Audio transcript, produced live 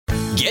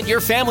Get your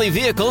family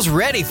vehicles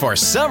ready for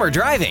summer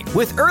driving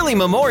with early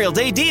Memorial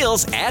Day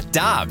deals at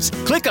Dobbs.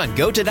 Click on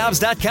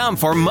GoToDobbs.com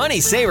for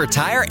money saver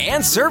tire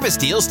and service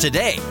deals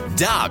today.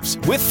 Dobbs,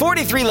 with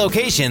 43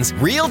 locations,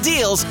 real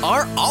deals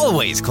are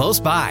always close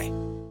by.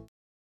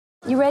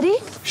 You ready?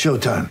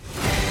 Showtime.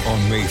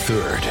 On May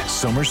 3rd,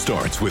 summer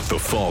starts with The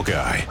Fall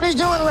Guy. Let's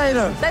do it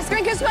later. Let's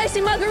drink a spicy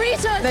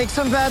margarita. Make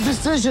some bad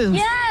decisions.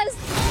 Yes!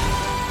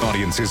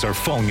 Audiences are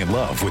falling in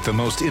love with the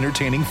most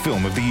entertaining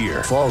film of the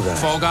year. Fall Guy.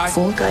 Fall Guy?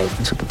 Fall Guy.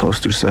 That's what the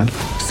poster said.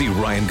 See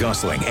Ryan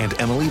Gosling and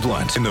Emily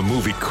Blunt in the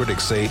movie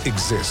critics say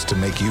exists to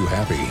make you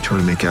happy.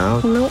 Trying to make it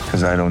out? Nope.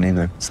 Because I don't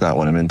either. It's not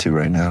what I'm into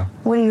right now.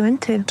 What are you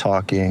into?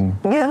 Talking.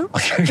 Yeah.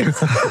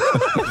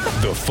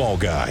 The Fall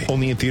Guy.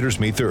 Only in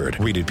theaters May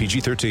 3rd. Rated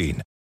PG-13.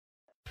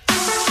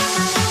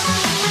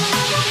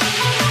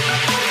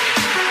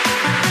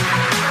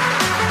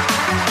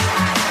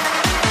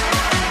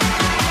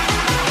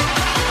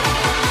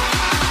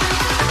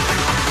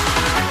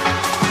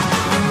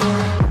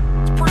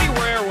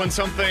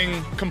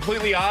 Something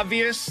completely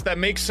obvious that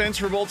makes sense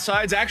for both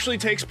sides actually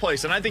takes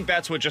place, and I think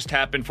that's what just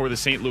happened for the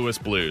St. Louis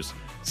Blues.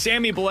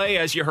 Sammy Blais,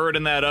 as you heard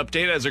in that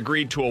update, has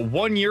agreed to a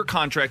 1-year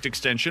contract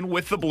extension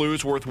with the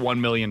Blues worth $1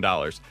 million.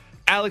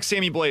 Alex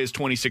Sammy Blais is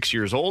 26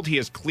 years old. He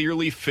has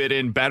clearly fit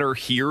in better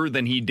here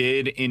than he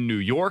did in New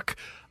York.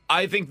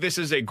 I think this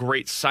is a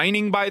great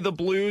signing by the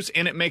Blues,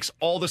 and it makes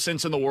all the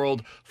sense in the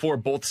world for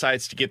both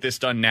sides to get this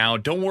done now.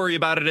 Don't worry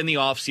about it in the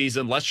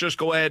offseason. Let's just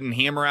go ahead and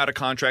hammer out a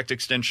contract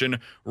extension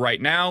right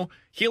now.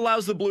 He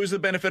allows the Blues the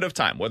benefit of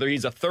time. Whether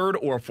he's a third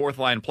or a fourth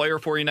line player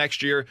for you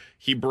next year,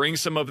 he brings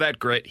some of that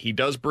grit. He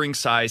does bring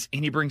size,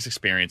 and he brings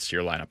experience to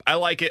your lineup. I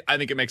like it. I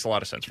think it makes a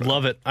lot of sense for them.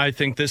 Love it. I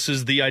think this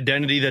is the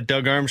identity that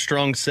Doug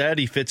Armstrong said.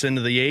 He fits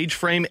into the age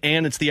frame,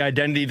 and it's the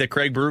identity that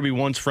Craig Berube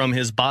wants from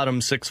his bottom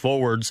six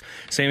forwards.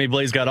 Sammy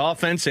Blais got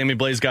offense. Sammy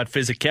Blais got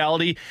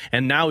physicality,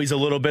 and now he's a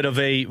little bit of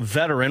a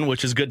veteran,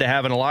 which is good to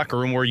have in a locker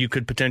room where you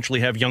could potentially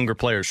have younger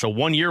players. So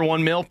 1 year,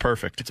 $1 million,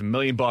 perfect. It's $1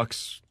 million,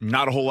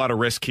 not a whole lot of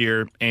risk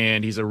here,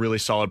 and he's a really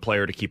solid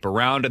player to keep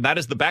around. And that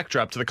is the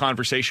backdrop to the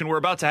conversation we're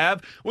about to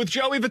have with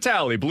Joey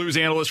Vitale, Blues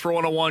analyst for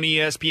 101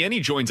 ESPN.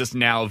 He joins us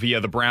now via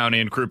the Brown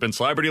and Crouppen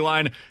Celebrity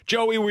Line.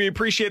 Joey, we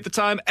appreciate the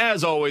time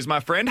as always, my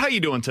friend. How you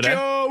doing today?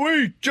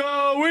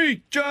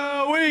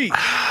 Joey!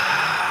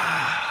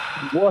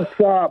 What's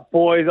up,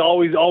 boys?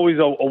 Always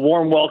a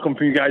warm welcome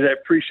from you guys. I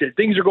appreciate it.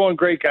 Things are going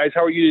great, guys.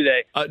 How are you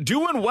today?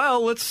 Doing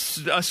well.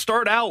 Let's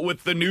start out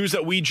with the news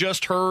that we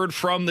just heard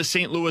from the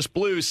St. Louis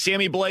Blues.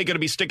 Sammy Blais going to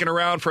be sticking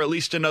around for at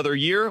least another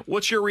year.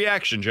 What's your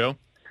reaction, Joe?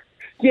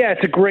 Yeah,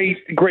 it's a great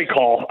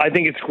call. I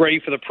think it's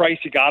great for the price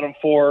you got him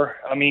for.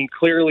 I mean,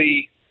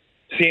 clearly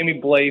Sammy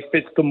Blais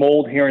fits the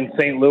mold here in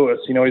St. Louis.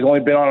 You know, he's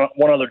only been on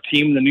one other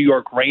team, the New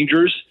York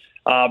Rangers.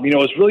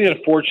 It's really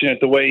unfortunate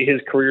the way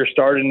his career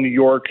started in New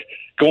York,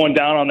 going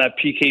down on that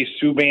PK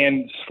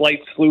Subban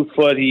slight slew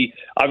foot. He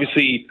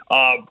obviously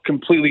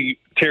completely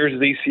tears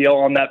his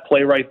ACL on that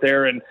play right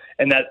there, and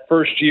that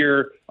first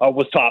year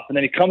was tough. And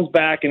then he comes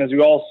back, and as we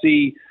all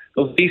see,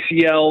 those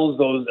ACLs,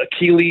 those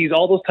Achilles,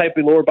 all those type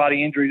of lower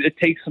body injuries, it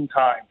takes some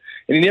time.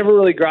 And he never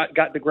really got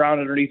the ground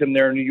underneath him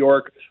there in New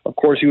York. Of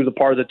course, he was a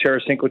part of the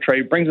Tarasenko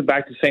trade. Brings him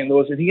back to St.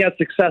 Louis, and he had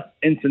success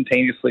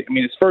instantaneously. I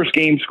mean, his first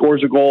game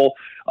scores a goal.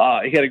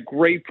 He had a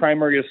great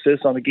primary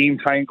assist on the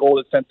game-tying goal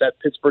that sent that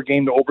Pittsburgh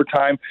game to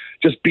overtime,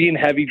 just being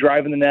heavy,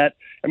 driving the net.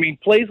 I mean,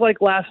 plays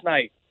like last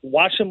night.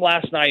 Watch him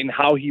last night and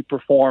how he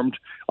performed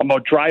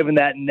about driving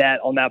that net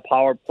on that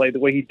power play, the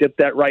way he dipped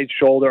that right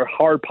shoulder,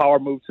 hard power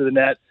move to the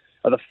net.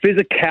 The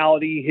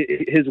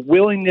physicality, his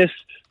willingness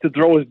to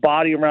throw his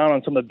body around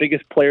on some of the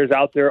biggest players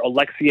out there.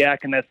 Alexiak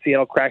in that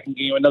Seattle Kraken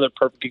game, another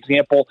perfect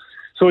example.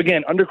 So,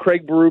 again, under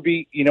Craig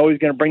Berube, he's going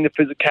to bring the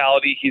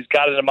physicality. He's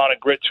got an amount of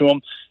grit to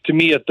him. To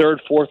me, a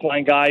third,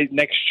 fourth-line guy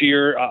next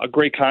year, a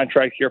great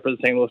contract here for the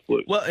St. Louis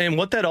Blues. Well, and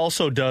what that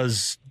also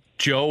does,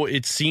 Joe,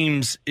 it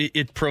seems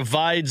it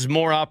provides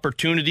more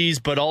opportunities,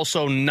 but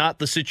also not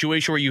the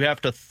situation where you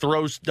have to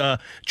throw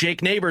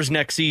Jake Neighbors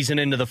next season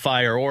into the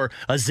fire, or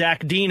a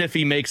Zach Dean if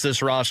he makes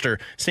this roster.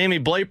 Sammy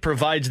Blais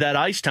provides that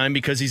ice time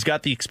because he's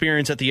got the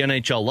experience at the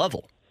NHL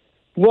level.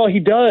 Well, he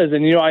does,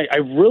 and I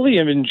really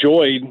have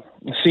enjoyed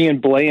seeing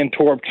Blais and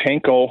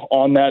Toropchenko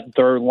on that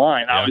third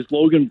line. Now, is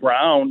Logan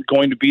Brown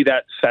going to be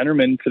that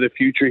centerman for the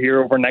future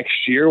here over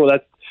next year? Well,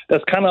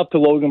 that's kind of up to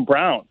Logan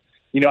Brown.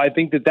 I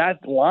think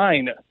that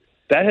line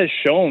that has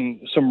shown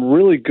some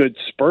really good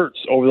spurts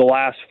over the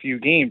last few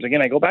games.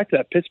 Again, I go back to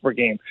that Pittsburgh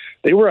game.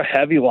 They were a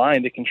heavy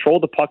line. They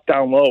controlled the puck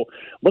down low.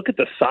 Look at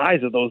the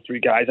size of those three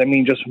guys. I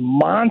mean, just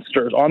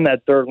monsters on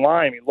that third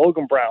line. I mean,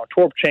 Logan Brown,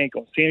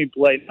 Toropchenko, Sammy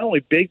Blais, not only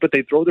big, but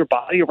they throw their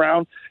body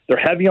around. They're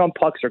heavy on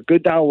pucks. They're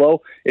good down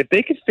low. If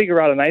they could figure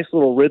out a nice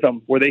little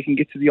rhythm where they can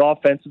get to the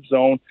offensive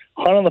zone,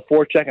 hunt on the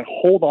forecheck, and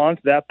hold on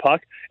to that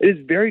puck, it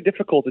is very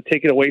difficult to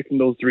take it away from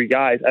those three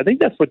guys. I think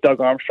that's what Doug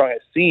Armstrong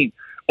has seen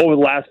over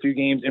the last few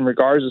games in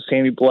regards to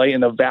Sammy Blais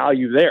and the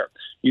value there.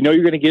 You're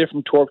going to get it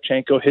from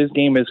Toropchenko. His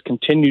game has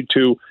continued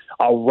to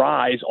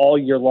rise all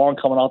year long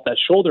coming off that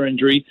shoulder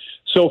injury.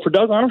 So for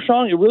Doug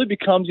Armstrong, it really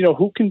becomes,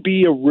 who can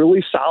be a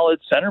really solid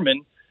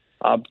centerman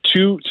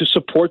to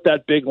support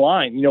that big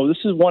line.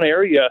 This is one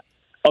area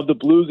of the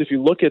Blues, if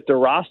you look at their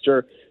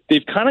roster,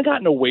 they've kind of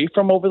gotten away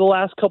from over the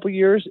last couple of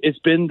years. It's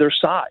been their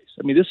size.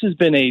 I mean, this has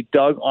been a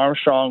Doug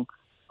Armstrong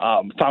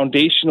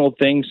foundational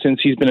thing since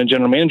he's been a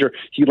general manager.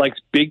 He likes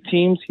big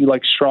teams. He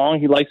likes strong.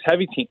 He likes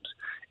heavy teams.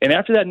 And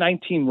after that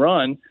 19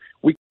 run,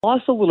 we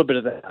lost a little bit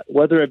of that,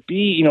 whether it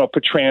be, a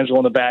Pietrangelo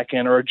on the back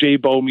end or a Jay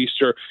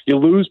Bouwmeester. You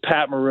lose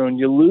Pat Maroon,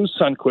 you lose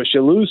Sundqvist,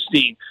 you lose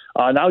Steen.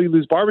 Now you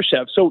lose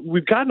Barbashev. So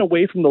we've gotten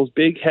away from those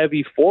big,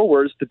 heavy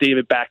forwards, the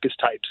David Backes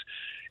types.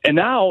 And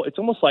now it's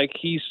almost like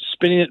he's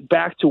spinning it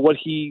back to what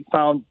he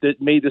found that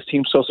made this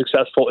team so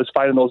successful is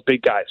fighting those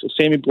big guys. So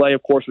Sammy Blais,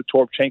 of course, with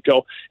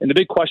Toropchenko. And the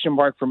big question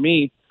mark for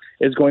me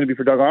is going to be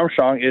for Doug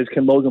Armstrong is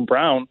can Logan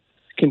Brown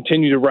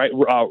continue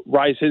to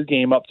rise his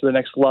game up to the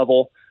next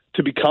level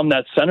to become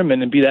that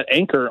centerman and be that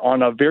anchor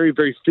on a very,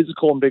 very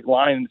physical and big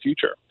line in the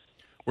future.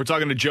 We're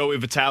talking to Joey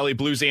Vitale,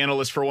 Blues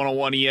analyst for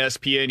 101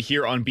 ESPN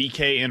here on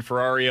BK and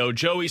Ferrario.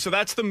 Joey, so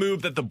that's the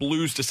move that the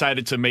Blues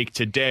decided to make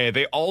today.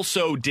 They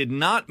also did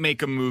not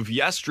make a move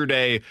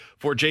yesterday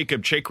for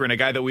Jakob Chychrun, a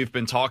guy that we've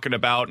been talking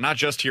about, not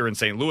just here in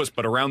St. Louis,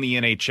 but around the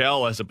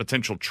NHL as a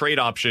potential trade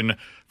option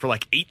for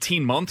like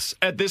 18 months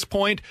at this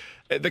point.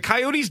 The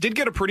Coyotes did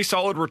get a pretty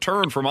solid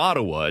return from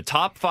Ottawa, a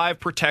top 5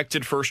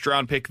 protected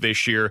first-round pick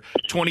this year,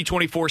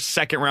 2024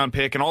 second-round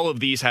pick, and all of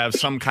these have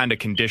some kind of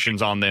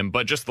conditions on them,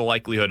 but just the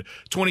likelihood,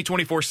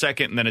 2024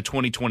 second and then a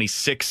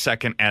 2026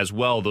 second as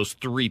well, those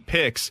 3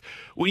 picks.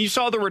 When you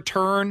saw the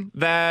return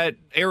that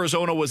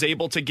Arizona was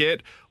able to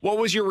get, what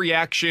was your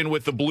reaction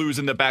with the Blues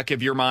in the back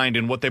of your mind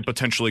and what they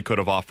potentially could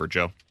have offered,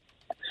 Joe?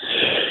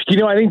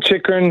 I think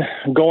Chychrun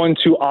going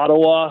to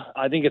Ottawa,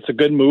 I think it's a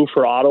good move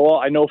for Ottawa.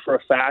 I know for a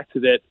fact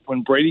that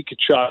when Brady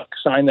Tkachuk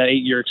signed that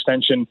 8-year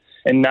extension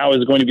and now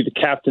is going to be the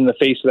captain, the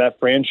face of that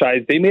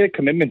franchise, they made a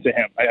commitment to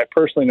him. I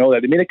personally know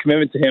that. They made a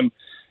commitment to him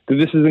that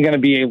this isn't going to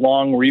be a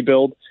long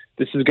rebuild.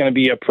 This is going to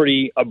be a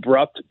pretty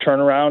abrupt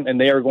turnaround, and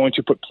they are going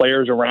to put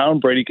players around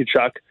Brady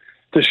Tkachuk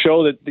to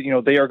show that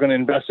they are going to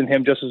invest in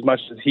him just as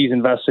much as he's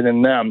invested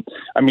in them.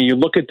 I mean, you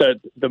look at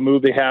the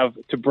move they have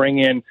to bring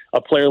in a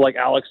player like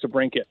Alex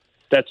DeBrincat.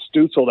 That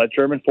Stützle, that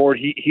German forward,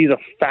 he's a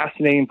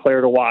fascinating player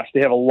to watch.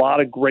 They have a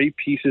lot of great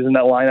pieces in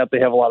that lineup. They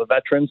have a lot of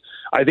veterans.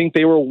 I think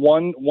they were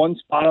one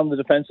spot on the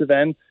defensive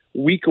end,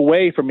 week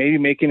away from maybe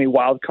making a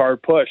wild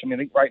card push. I mean,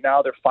 I think right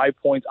now they're 5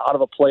 points out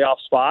of a playoff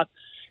spot,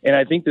 and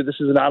I think that this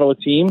is an Ottawa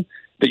team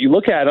that you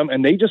look at them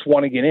and they just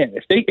want to get in.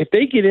 If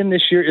they get in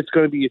this year, it's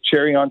going to be a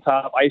cherry on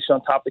top, ice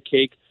on top of the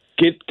cake.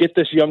 Get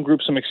this young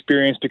group some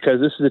experience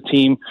because this is a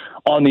team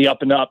on the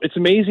up and up. It's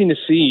amazing to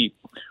see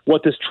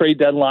what this trade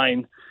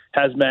deadline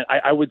has meant.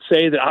 I would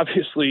say that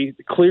obviously,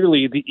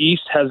 clearly, the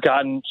East has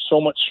gotten so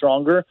much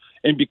stronger.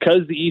 And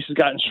because the East has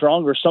gotten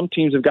stronger, some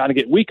teams have got to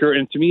get weaker.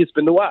 And to me, it's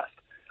been the West.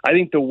 I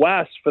think the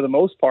West, for the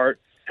most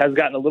part, has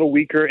gotten a little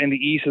weaker and the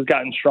East has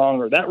gotten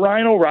stronger. That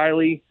Ryan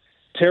O'Reilly,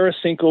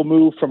 Tarasenko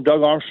move from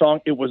Doug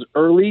Armstrong, it was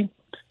early.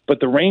 But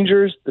the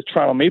Rangers, the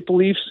Toronto Maple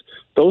Leafs,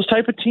 those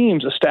type of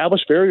teams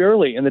established very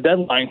early in the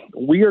deadline,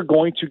 we are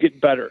going to get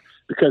better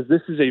because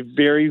this is a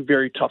very,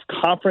 very tough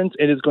conference.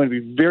 It is going to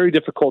be very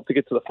difficult to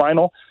get to the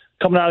final.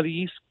 Coming out of the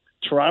East,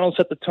 Toronto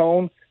set the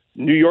tone,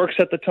 New York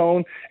set the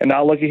tone, and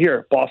now looky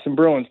here, Boston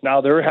Bruins.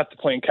 Now they have to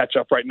play in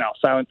catch-up right now.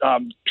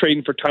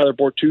 Trading for Tyler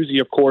Bortuzzi,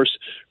 of course,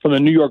 from the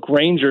New York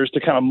Rangers to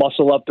kind of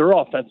muscle up their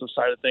offensive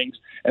side of things.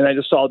 And I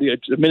just saw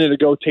a minute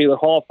ago, Taylor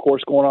Hall, of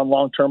course, going on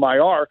long-term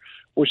IR,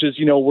 which is,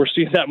 we're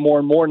seeing that more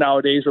and more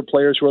nowadays for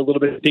players who are a little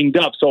bit dinged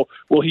up. So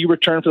will he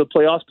return for the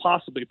playoffs?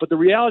 Possibly. But the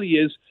reality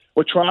is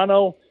what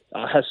Toronto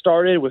has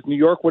started, with New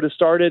York what has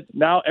started,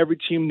 now every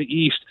team in the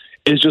East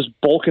is just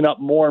bulking up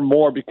more and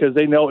more because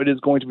they know it is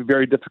going to be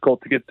very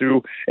difficult to get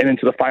through and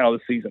into the final of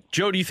the season.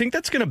 Joe, do you think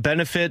that's going to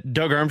benefit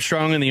Doug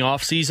Armstrong in the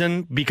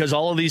offseason? Because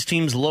all of these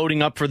teams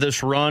loading up for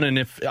this run, and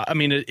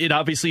it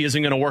obviously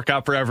isn't going to work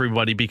out for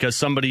everybody because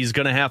somebody's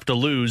going to have to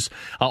lose.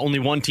 Only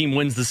one team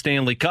wins the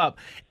Stanley Cup.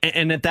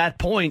 And at that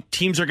point,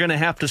 teams are going to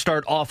have to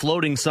start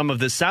offloading some of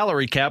this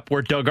salary cap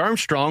where Doug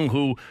Armstrong,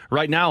 who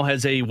right now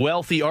has a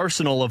wealthy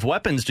arsenal of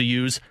weapons to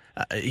use,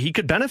 he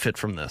could benefit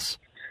from this.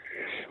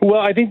 Well,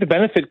 I think the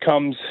benefit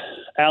comes,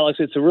 Alex,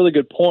 it's a really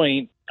good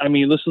point. I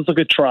mean, let's look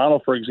at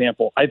Toronto, for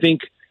example. I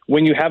think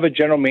when you have a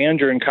general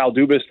manager in Kyle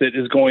Dubas that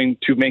is going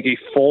to make a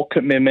full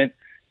commitment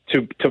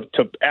to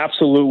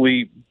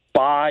absolutely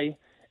buy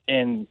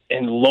and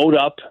load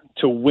up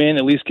to win,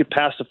 at least get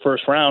past the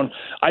first round,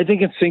 I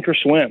think it's sink or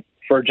swim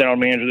for a general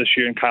manager this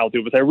year in Kyle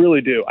Dubas. I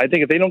really do. I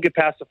think if they don't get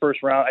past the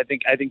first round, I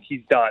think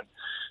he's done.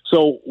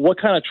 So what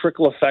kind of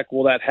trickle effect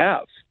will that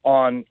have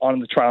on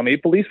the Toronto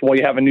Maple Leafs? Well,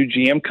 you have a new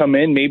GM come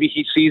in. Maybe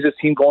he sees his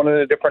team going in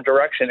a different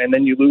direction, and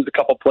then you lose a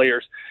couple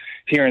players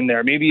here and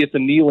there. Maybe it's a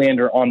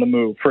Nylander on the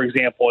move, for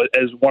example,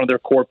 as one of their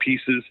core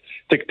pieces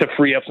to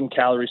free up some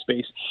calorie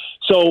space.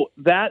 So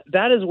that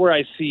is where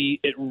I see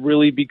it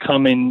really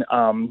becoming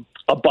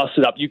a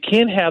busted up. You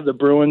can't have the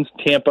Bruins,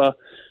 Tampa,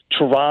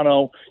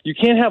 Toronto. You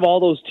can't have all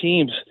those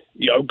teams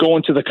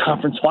going to the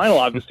conference final,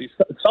 obviously.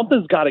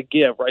 Something's got to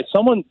give, right?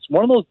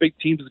 One of those big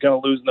teams is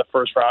going to lose in the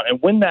first round.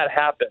 And when that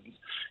happens,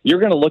 you're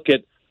going to look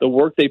at the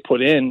work they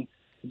put in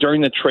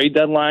during the trade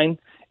deadline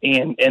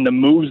and the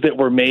moves that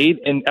were made.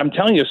 And I'm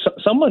telling you,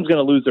 someone's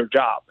going to lose their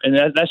job. And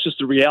that's just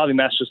the reality, and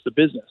that's just the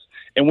business.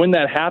 And when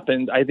that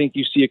happens, I think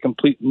you see a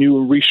complete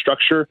new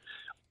restructure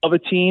of a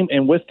team.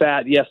 And with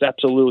that, yes,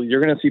 absolutely,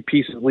 you're going to see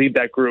pieces leave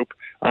that group.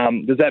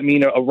 Does that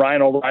mean a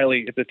Ryan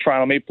O'Reilly, if the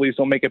Toronto Maple Leafs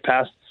don't make it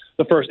past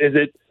the first,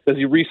 does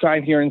he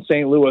re-sign here in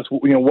St. Louis?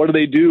 What do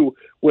they do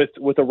with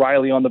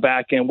O'Reilly on the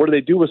back end? What do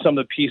they do with some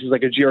of the pieces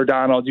like a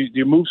Giordano? Do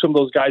you move some of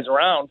those guys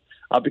around?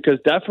 Because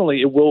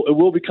definitely it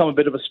will become a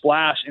bit of a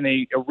splash in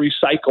a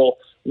recycle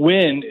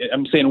when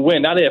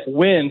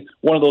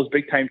one of those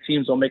big-time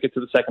teams will make it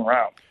to the second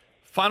round.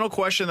 Final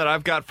question that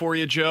I've got for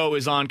you, Joe,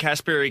 is on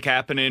Kasperi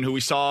Kapanen, who we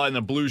saw in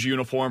the Blues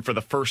uniform for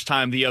the first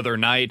time the other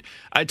night.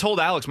 I told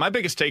Alex my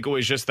biggest takeaway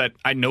is just that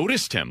I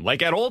noticed him.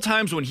 Like at all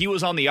times when he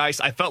was on the ice,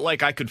 I felt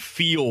like I could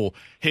feel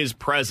his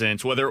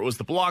presence, whether it was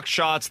the blocked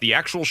shots, the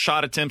actual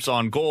shot attempts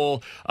on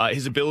goal,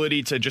 his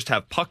ability to just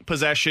have puck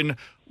possession.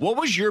 What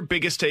was your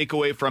biggest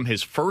takeaway from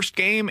his first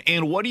game,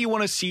 and what do you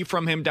want to see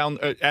from him down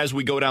as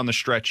we go down the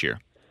stretch here?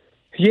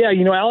 Yeah,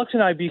 Alex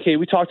and I, BK,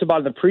 we talked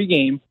about it in the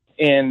pregame.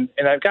 And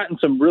I've gotten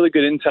some really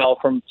good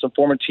intel from some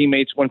former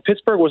teammates. When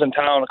Pittsburgh was in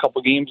town a couple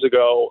of games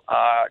ago,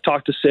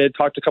 talked to Sid,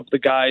 talked to a couple of the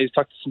guys,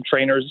 talked to some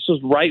trainers. This was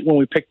right when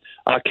we picked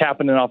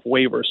Kapanen off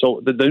waivers.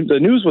 So the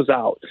news was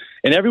out.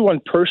 And everyone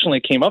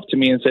personally came up to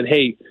me and said,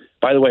 hey,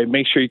 by the way,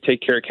 make sure you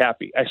take care of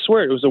Cappy. I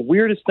swear, it was the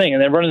weirdest thing.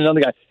 And then running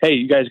another guy, hey,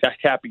 you guys got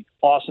Cappy.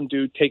 Awesome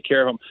dude. Take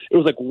care of him. It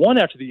was like one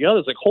after the other.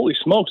 It's like, holy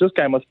smokes, this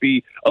guy must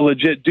be a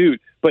legit dude.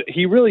 But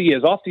he really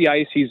is. Off the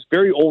ice, he's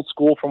very old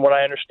school from what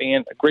I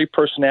understand, a great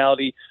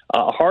personality,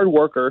 a hard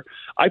worker.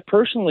 I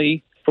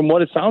personally, from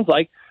what it sounds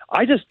like,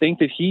 I just think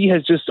that he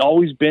has just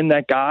always been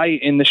that guy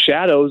in the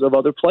shadows of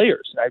other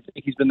players. I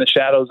think he's been the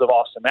shadows of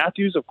Austin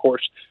Matthews, of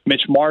course,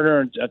 Mitch Marner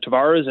and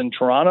Tavares in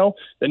Toronto.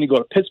 Then you go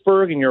to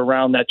Pittsburgh and you're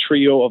around that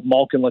trio of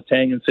Malkin,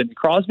 Letang, and Sidney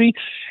Crosby.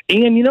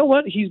 And you know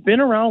what? He's been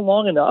around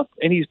long enough,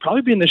 and he's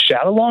probably been in the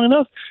shadow long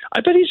enough.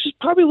 I bet he's just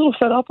probably a little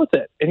fed up with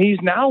it. And he's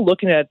now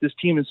looking at this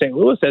team in St.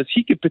 Louis as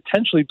he could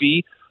potentially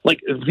be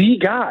like the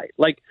guy.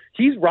 Like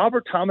he's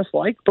Robert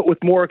Thomas-like, but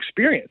with more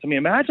experience. I mean,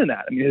 imagine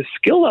that. I mean, his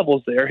skill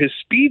level's there, his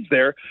speed's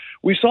there.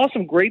 We saw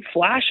some great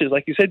flashes,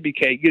 like you said,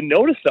 BK. You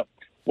noticed them,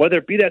 whether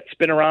it be that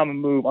spin around and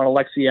move on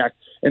Alexiak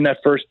in that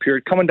first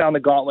period, coming down the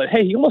gauntlet.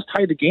 Hey, he almost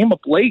tied the game up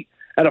late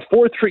at a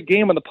 4-3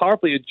 game on the power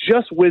play. It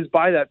just whizzed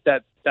by that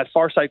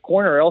far side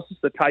corner, or else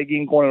it's the tie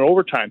game going in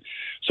overtime.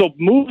 So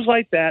moves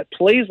like that,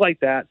 plays like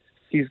that.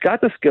 He's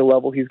got the skill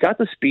level. He's got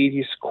the speed.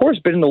 He's, of course,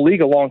 been in the league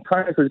a long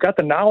time, so he's got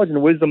the knowledge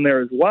and wisdom there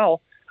as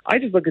well. I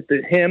just look at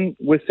him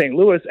with St.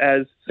 Louis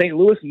as St.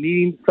 Louis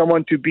needing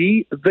someone to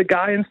be the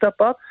guy and step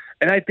up.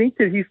 And I think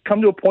that he's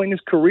come to a point in his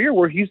career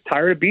where he's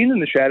tired of being in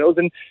the shadows,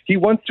 and he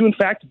wants to, in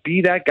fact,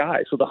 be that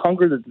guy. So the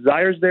hunger, the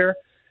desire's there.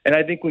 And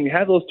I think when you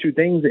have those two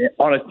things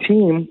on a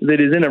team that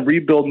is in a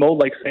rebuild mode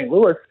like St.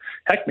 Louis,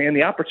 heck, man,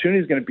 the opportunity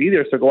is going to be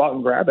there, so go out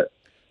and grab it.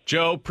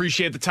 Joe,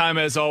 appreciate the time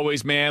as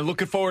always, man.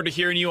 Looking forward to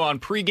hearing you on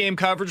pregame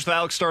coverage with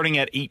Alex starting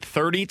at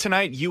 8:30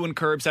 tonight. You and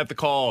Curbs have the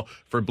call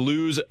for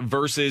Blues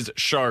versus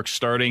Sharks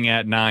starting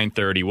at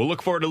 9:30. We'll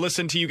look forward to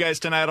listening to you guys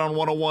tonight on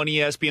 101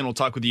 ESPN. We'll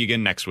talk with you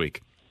again next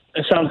week.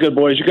 It sounds good,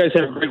 boys. You guys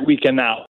have a great weekend now.